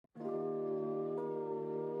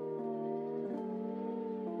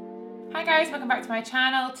Hi guys, welcome back to my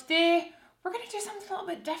channel. Today we're going to do something a little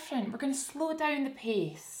bit different. We're going to slow down the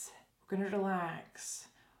pace. We're going to relax.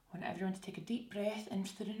 I want everyone to take a deep breath in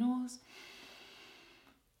through the nose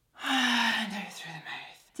and out through the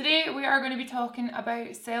mouth. Today we are going to be talking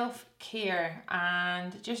about self-care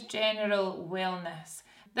and just general wellness.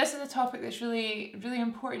 This is a topic that's really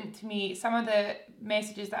important to me. Some of the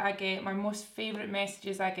messages that I get, my most favourite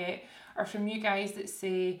messages I get, are from you guys that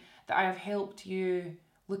say that I have helped you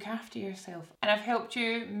look after yourself and I've helped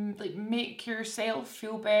you make yourself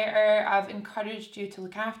feel better. I've encouraged you to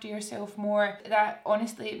look after yourself more. That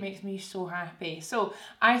honestly, it makes me so happy. So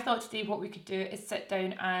I thought today what we could do is sit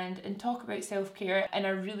down and talk about self-care in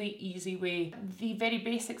a really easy way. The very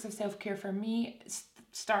basics of self-care for me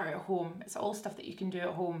start at home. It's all stuff that you can do at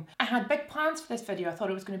home. I had big plans for this video. I thought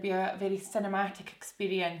it was going to be a very cinematic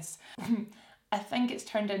experience. I think it's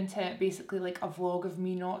turned into basically like a vlog of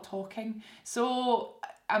me not talking. So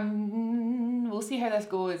we'll see how this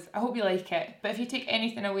goes. I hope you like it. But if you take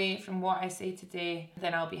anything away from what I say today,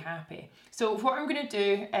 then I'll be happy. So what I'm going to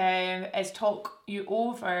do is talk you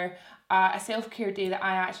over a self-care day that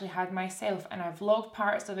I actually had myself, and I vlogged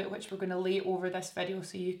parts of it which we're going to lay over this video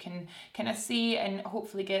so you can kind of see and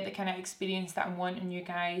hopefully get the kind of experience that I'm wanting you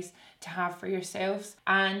guys to have for yourselves.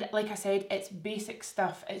 And like I said, it's basic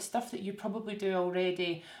stuff. It's stuff that you probably do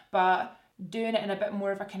already, but doing it in a bit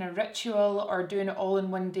more of a kind of ritual or doing it all in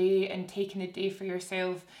one day and taking a day for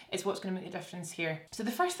yourself is what's going to make the difference here. So the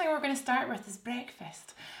first thing we're going to start with is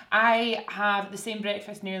breakfast. I have the same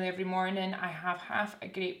breakfast nearly every morning. I have half a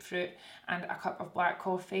grapefruit and a cup of black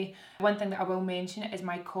coffee. One thing that I will mention is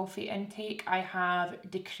my coffee intake. I have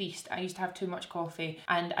decreased. I used to have too much coffee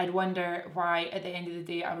and I'd wonder why at the end of the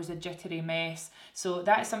day I was a jittery mess. So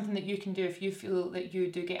that is something that you can do if you feel that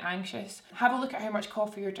you do get anxious. Have a look at how much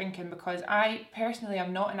coffee you're drinking, because I personally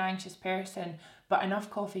am not an anxious person, but enough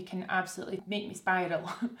coffee can absolutely make me spiral.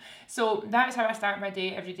 So that's how I start my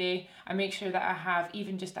day every day. I make sure that I have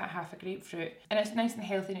even just that half a grapefruit, and it's nice and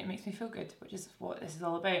healthy and it makes me feel good, which is what this is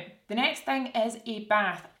all about. The next thing is a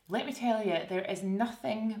bath. Let me tell you, there is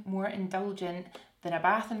nothing more indulgent than a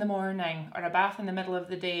bath in the morning or a bath in the middle of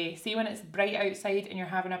the day. See, when it's bright outside and you're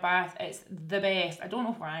having a bath, it's the best. I don't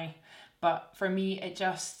know why, but for me it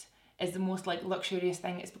just is the most like luxurious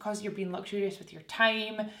thing. It's because you're being luxurious with your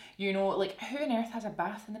time. You know, like who on earth has a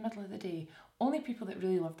bath in the middle of the day? Only people that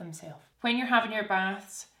really love themselves. When you're having your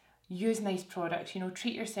baths, use nice products, you know,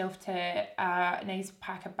 treat yourself to a nice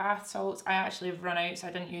pack of bath salts. I actually have run out, so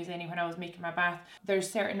I didn't use any when I was making my bath. There's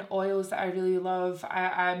certain oils that I really love.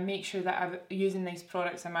 I make sure that I'm using nice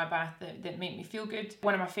products in my bath that make me feel good.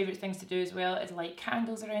 One of my favourite things to do as well is light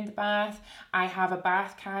candles around the bath. I have a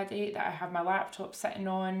bath caddy that I have my laptop sitting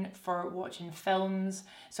on for watching films,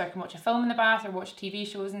 so I can watch a film in the bath or watch TV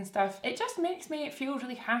shows and stuff. It just makes me feel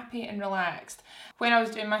really happy and relaxed. When I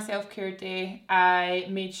was doing my self-care day, I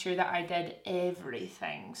made sure that I did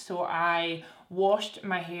everything. So I washed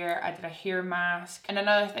my hair, I did a hair mask, and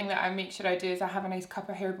another thing that I make sure I do is I have a nice cup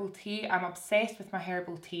of herbal tea. I'm obsessed with my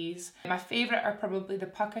herbal teas. My favourite are probably the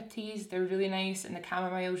pucca teas. They're really nice, and the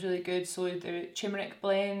chamomile is really good. So the turmeric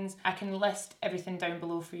blends. I can list everything down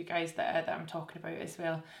below for you guys that I'm talking about as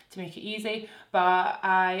well to make it easy. But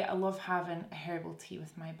I love having a herbal tea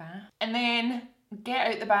with my bath. And then get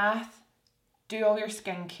out the bath, do all your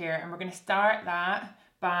skincare, and we're going to start that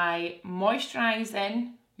by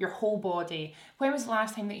moisturising your whole body. When was the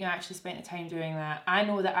last time that you actually spent the time doing that? I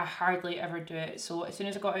know that I hardly ever do it. So as soon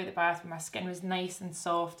as I got out of the bath, my skin was nice and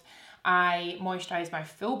soft, I moisturised my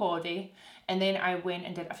full body, and then I went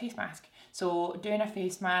and did a face mask. So doing a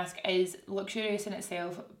face mask is luxurious in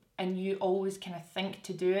itself, and you always kind of think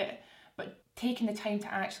to do it, but taking the time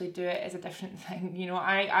to actually do it is a different thing. You know,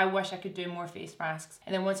 I wish I could do more face masks.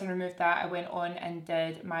 And then once I removed that, I went on and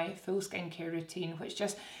did my full skincare routine, which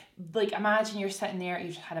just, like, imagine you're sitting there,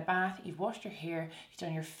 you've had a bath, you've washed your hair, you've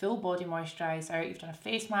done your full body moisturiser, you've done a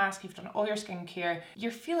face mask, you've done all your skincare,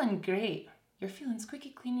 you're feeling great. You're feeling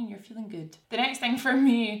squeaky clean and you're feeling good. The next thing for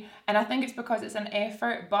me, and I think it's because it's an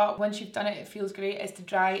effort, but once you've done it, it feels great, is to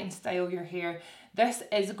dry and style your hair. This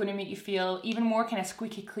is going to make you feel even more kind of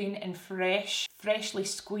squeaky clean and fresh, freshly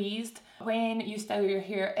squeezed. When you style your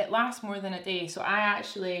hair, it lasts more than a day. So I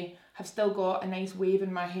actually have still got a nice wave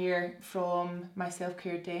in my hair from my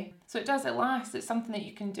self-care day. So it lasts. It's something that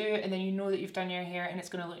you can do, and then you know that you've done your hair and it's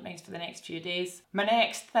going to look nice for the next few days. My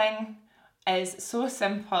next thing is so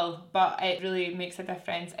simple, but it really makes a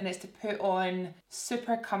difference, and it's to put on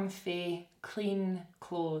super comfy clean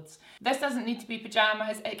clothes. This doesn't need to be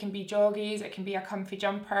pajamas, it can be joggies, it can be a comfy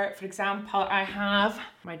jumper. For example, I have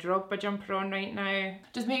my Drogba jumper on right now.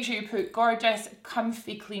 Just make sure you put gorgeous,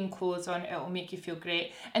 comfy, clean clothes on, it will make you feel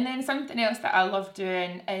great. And then something else that I love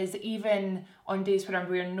doing is, even on days where I'm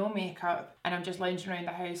wearing no makeup and I'm just lounging around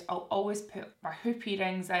the house, I'll always put my hoop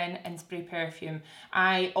earrings in and spray perfume.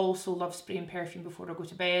 I also love spraying perfume before I go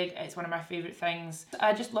to bed. It's one of my favourite things.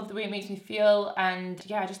 I just love the way it makes me feel, and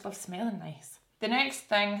yeah, I just love smelling nice. The next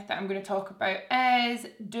thing that I'm going to talk about is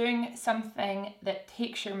doing something that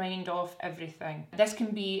takes your mind off everything. This can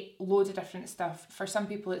be loads of different stuff. For some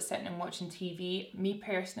people it's sitting and watching TV. Me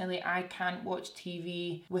personally, I can't watch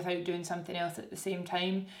TV without doing something else at the same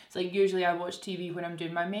time. So like usually I watch TV when I'm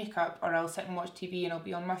doing my makeup, or I'll sit and watch TV and I'll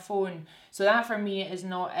be on my phone. So that for me is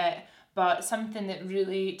not it. But something that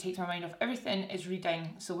really takes my mind off everything is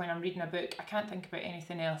reading. So when I'm reading a book, I can't think about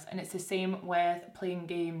anything else. And it's the same with playing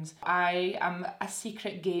games. I am a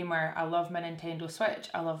secret gamer. I love my Nintendo Switch.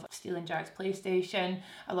 I love stealing Jack's PlayStation.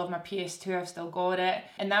 I love my PS2. I've still got it.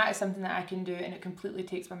 And that is something that I can do, and it completely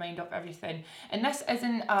takes my mind off everything. And this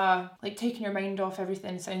isn't like taking your mind off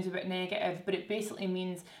everything sounds a bit negative, but it basically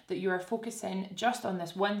means that you are focusing just on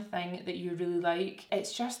this one thing that you really like.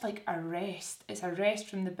 It's just like a rest. It's a rest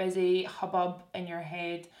from the busy hubbub in your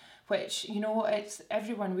head, which, you know, it's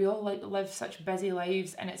everyone, we all like live such busy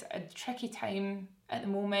lives, and it's a tricky time at the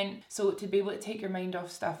moment. So to be able to take your mind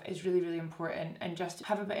off stuff is really, really important, and just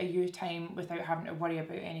have a bit of you time without having to worry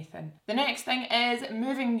about anything. The next thing is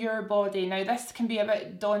moving your body. Now this can be a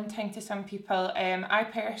bit daunting to some people. I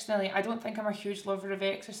personally, I don't think I'm a huge lover of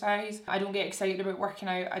exercise. I don't get excited about working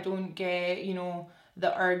out. I don't get, you know,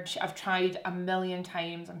 the urge. I've tried a million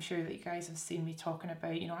times. I'm sure that you guys have seen me talking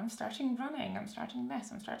about, you know, I'm starting running, I'm starting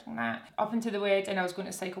this, I'm starting that. Up until the wedding, I was going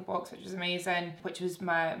to cycle box, which was amazing, which was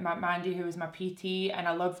my Mandy, who was my PT, and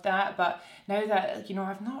I loved that. But now that, you know,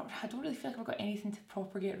 I don't really feel like I've got anything to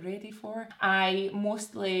proper get ready for. I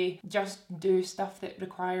mostly just do stuff that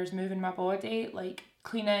requires moving my body, like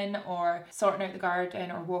cleaning or sorting out the garden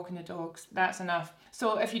or walking the dogs. That's enough.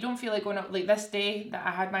 So if you don't feel like going up, like this day that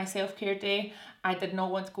I had my self-care day, I did not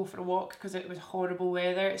want to go for a walk because it was horrible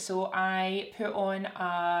weather. So I put on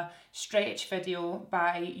a stretch video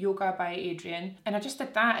by Yoga by Adrian, and I just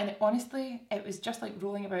did that, and honestly it was just like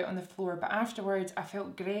rolling about on the floor. But afterwards I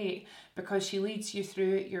felt great, because she leads you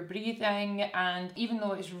through your breathing, and even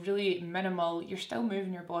though it's really minimal, you're still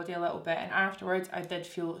moving your body a little bit, and afterwards I did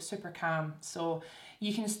feel super calm. So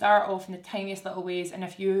you can start off in the tiniest little ways, and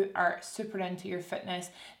if you are super into your fitness,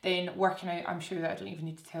 then working out, I'm sure that I don't even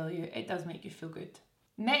need to tell you, it does make you feel good.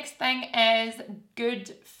 Next thing is good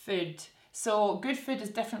food. So good food is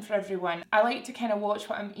different for everyone. I like to kind of watch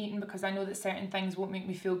what I'm eating, because I know that certain things won't make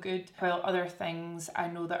me feel good, while other things I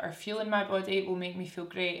know that are fueling my body will make me feel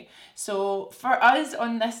great. So for us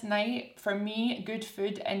on this night, for me, good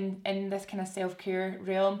food in this kind of self-care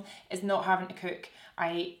realm is not having to cook.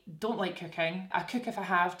 I don't like cooking. I cook if I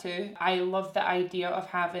have to. I love the idea of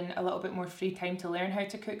having a little bit more free time to learn how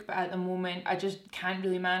to cook, but at the moment I just can't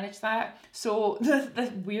really manage that. So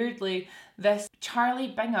weirdly, this Charlie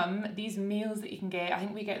Bingham, these meals that you can get, I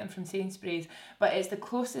think we get them from Sainsbury's, but it's the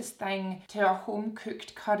closest thing to a home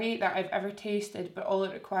cooked curry that I've ever tasted, but all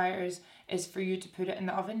it requires is for you to put it in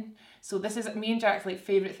the oven. So this is me and Jack's like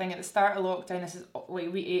favourite thing at the start of lockdown. This is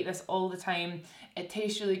like, we ate this all the time. It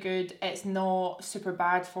tastes really good. It's not super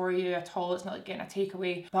bad for you at all. It's not like getting a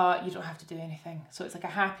takeaway, but you don't have to do anything. So it's like a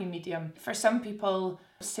happy medium. For some people,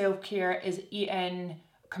 self-care is eating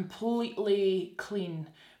completely clean.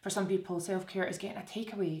 For some people, self-care is getting a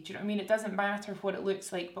takeaway. Do you know what I mean? It doesn't matter what it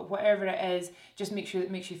looks like, but whatever it is, just make sure it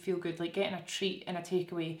makes you feel good. Like getting a treat in a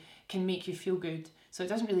takeaway can make you feel good. So it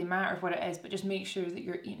doesn't really matter what it is, but just make sure that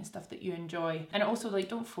you're eating stuff that you enjoy. And also, like,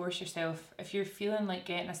 don't force yourself. If you're feeling like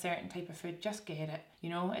getting a certain type of food, just get it. You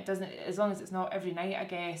know, it doesn't, as long as it's not every night, I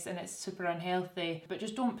guess, and it's super unhealthy, but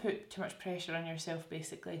just don't put too much pressure on yourself,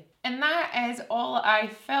 basically. And that is all I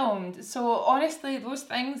filmed. So honestly, those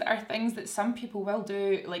things are things that some people will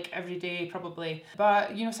do like every day probably,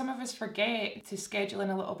 but you know, some of us forget to schedule in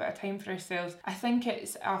a little bit of time for ourselves. I think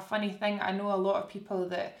it's a funny thing. I know a lot of people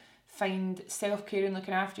that find self-care and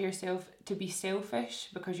looking after yourself to be selfish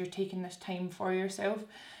because you're taking this time for yourself.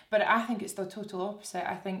 But I think it's the total opposite.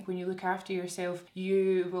 I think when you look after yourself,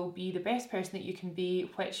 you will be the best person that you can be,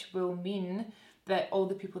 which will mean that all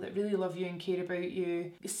the people that really love you and care about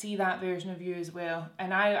you see that version of you as well.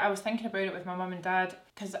 And I was thinking about it with my mum and dad,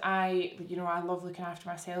 because I love looking after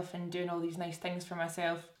myself and doing all these nice things for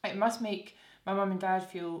myself. It must make my mum and dad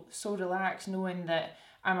feel so relaxed knowing that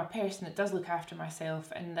I'm a person that does look after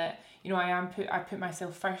myself, and that, you know, I put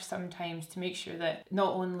myself first sometimes to make sure that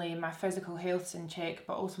not only my physical health's in check,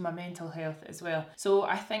 but also my mental health as well. So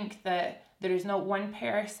I think that there is not one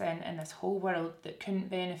person in this whole world that couldn't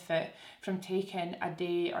benefit from taking a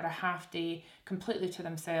day or a half day completely to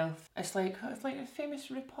themselves. It's like a famous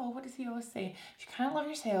RuPaul, what does he always say? If you can't love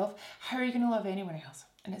yourself, how are you going to love anyone else?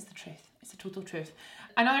 And it's the truth. It's the total truth.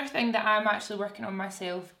 Another thing that I'm actually working on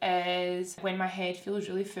myself is when my head feels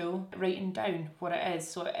really full, writing down what it is.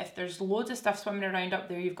 So if there's loads of stuff swimming around up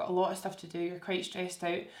there, you've got a lot of stuff to do, you're quite stressed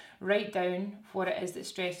out, write down what it is that's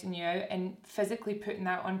stressing you out, and physically putting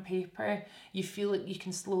that on paper, you feel like you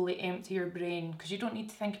can slowly empty your brain, because you don't need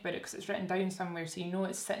to think about it because it's written down somewhere, so you know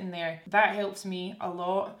it's sitting there. That helps me a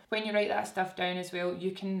lot. When you write that stuff down as well,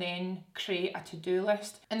 you can then create a to-do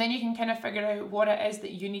list, and then you can kind of figure out what it is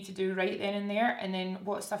that you need to do right then and there, and then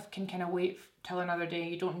what stuff can kind of wait till another day.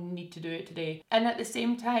 You don't need to do it today. And at the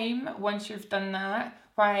same time, once you've done that,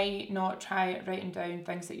 why not try writing down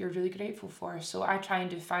things that you're really grateful for? So I try and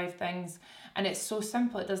do 5 things, and it's so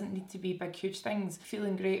simple. It doesn't need to be big, huge things.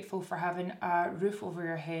 Feeling grateful for having a roof over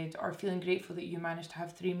your head, or feeling grateful that you managed to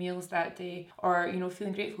have 3 meals that day, or, you know,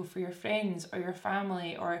 feeling grateful for your friends or your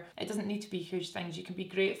family. Or it doesn't need to be huge things. You can be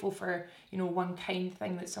grateful for, you know, one kind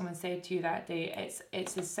thing that someone said to you that day.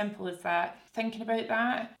 It's as simple as that. Thinking about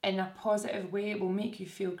that in a positive way will make you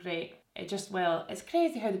feel great. It just will. It's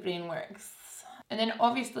crazy how the brain works. And then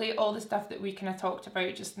obviously all the stuff that we kind of talked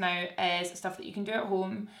about just now is stuff that you can do at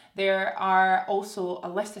home. There are also a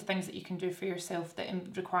list of things that you can do for yourself that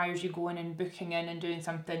requires you going and booking in and doing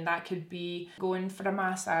something. That could be going for a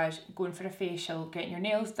massage, going for a facial, getting your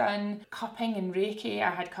nails done, cupping and Reiki. I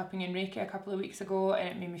had cupping and Reiki a couple of weeks ago and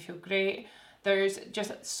it made me feel great. There's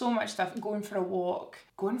just so much stuff. Going for a walk,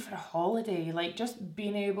 going for a holiday, like just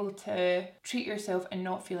being able to treat yourself and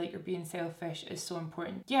not feel like you're being selfish is so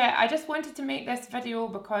important. Yeah, I just wanted to make this video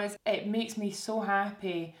because it makes me so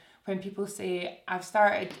happy when people say, I've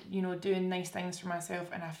started, you know, doing nice things for myself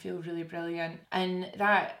and I feel really brilliant. And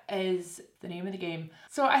that is the name of the game.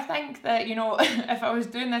 So I think that, you know, if I was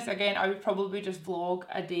doing this again, I would probably just vlog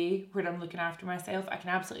a day where I'm looking after myself. I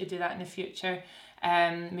can absolutely do that in the future.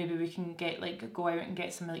 Maybe we can go out and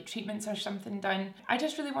get some like treatments or something done. I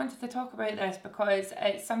just really wanted to talk about this because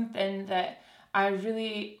it's something that I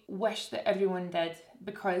really wish that everyone did,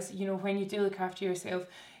 because, you know, when you do look after yourself,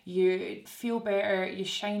 you feel better, you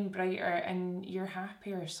shine brighter, and you're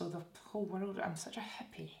happier. So the whole world, I'm such a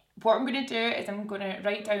hippie. What I'm going to do is I'm going to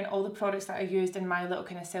write down all the products that I used in my little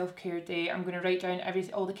kind of self-care day. I'm going to write down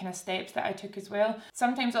all the kind of steps that I took as well.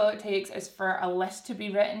 Sometimes all it takes is for a list to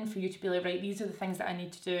be written for you to be like, right, these are the things that I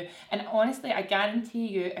need to do. And honestly, I guarantee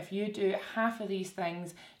you, if you do half of these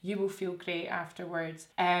things, you will feel great afterwards.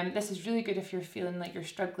 This is really good if you're feeling like you're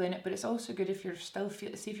struggling, but it's also good if you're still see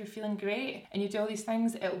if you're feeling great and you do all these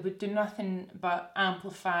things, it will do nothing but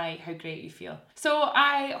amplify how great you feel. So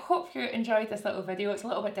I hope you enjoyed this little video. It's a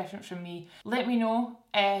little bit different from me. Let me know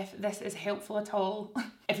if this is helpful at all.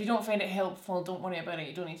 If you don't find it helpful, don't worry about it.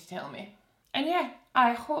 You don't need to tell me. And yeah,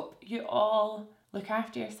 I hope you all look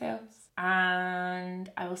after yourselves,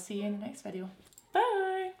 and I will see you in the next video.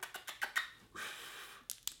 Bye!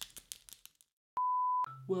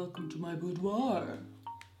 Welcome to my boudoir.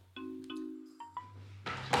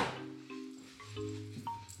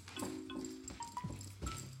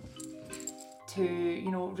 To, you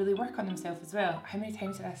know, really work on themselves as well. How many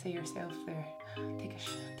times did I say yourself there?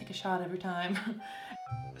 Take a shot every time.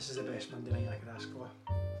 This is the best Monday night I could ask for.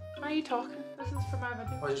 Why are you talking? This is for my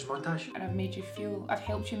video. Why is this montage? And I've made you feel, I've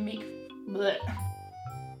helped you make bleh.